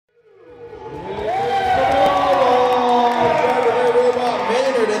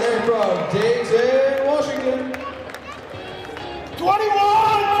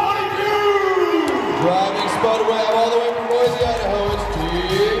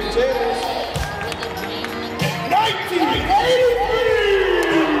Taylors. 1983!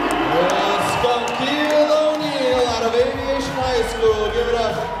 Skunkeel O'Neill out of Aviation High School. Give it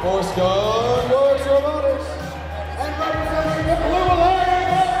up for Skunk Works Robotics. And representing the Blue Alliance.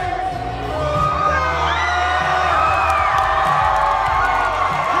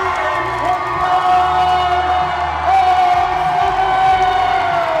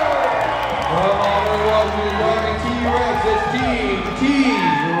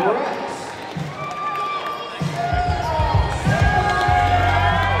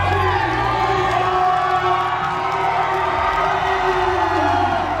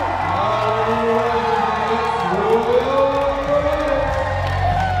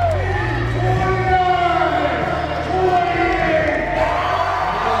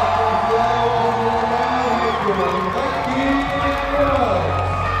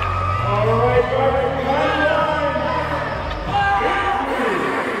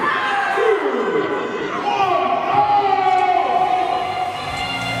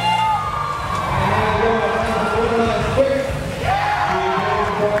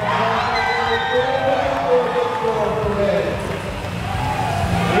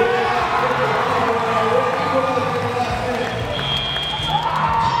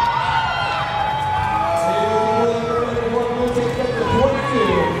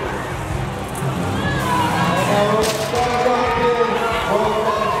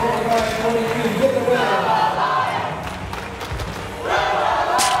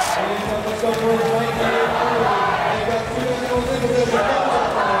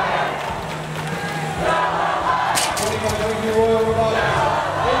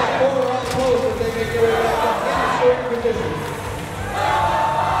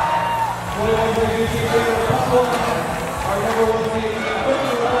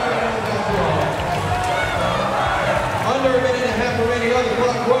 Under a minute and a half remaining on the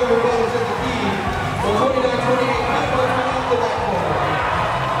clock. Royal Robotics at the lead. So 29-28, halfway off the back corner.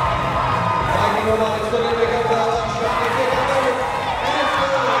 Lightning Robotics looking to make up for that last shot. They take it over. And it's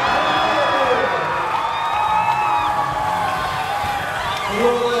good. The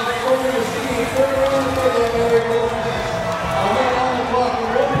Robotics scoring the speed. Third round for the very close match. A minute on the clock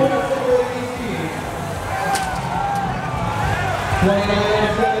and 1 minute separating these teams.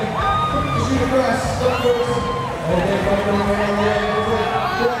 29-7. Quick to shoot across. Skunk Works. And they fight around the way.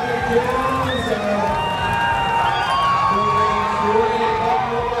 It's like traffic jams.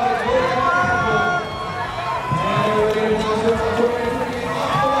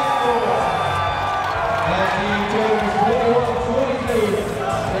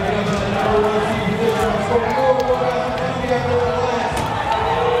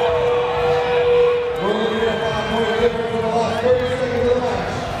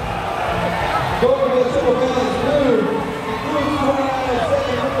 Going for the triple balance, blue. Blue's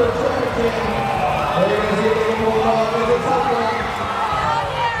 29-2 with the traffic jam. They're going to see if they can pull it off as it's happening.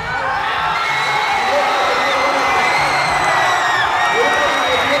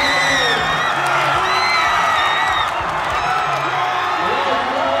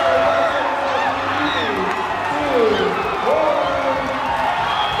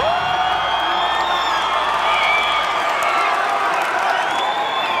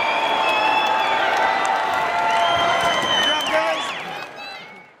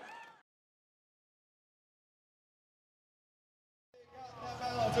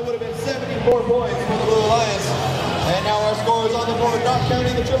 It would have been 74 points for the Blue Alliance. And now our scores on the board, not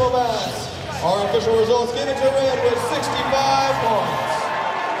counting the triple balance. Our official results give it to Red with 65 points.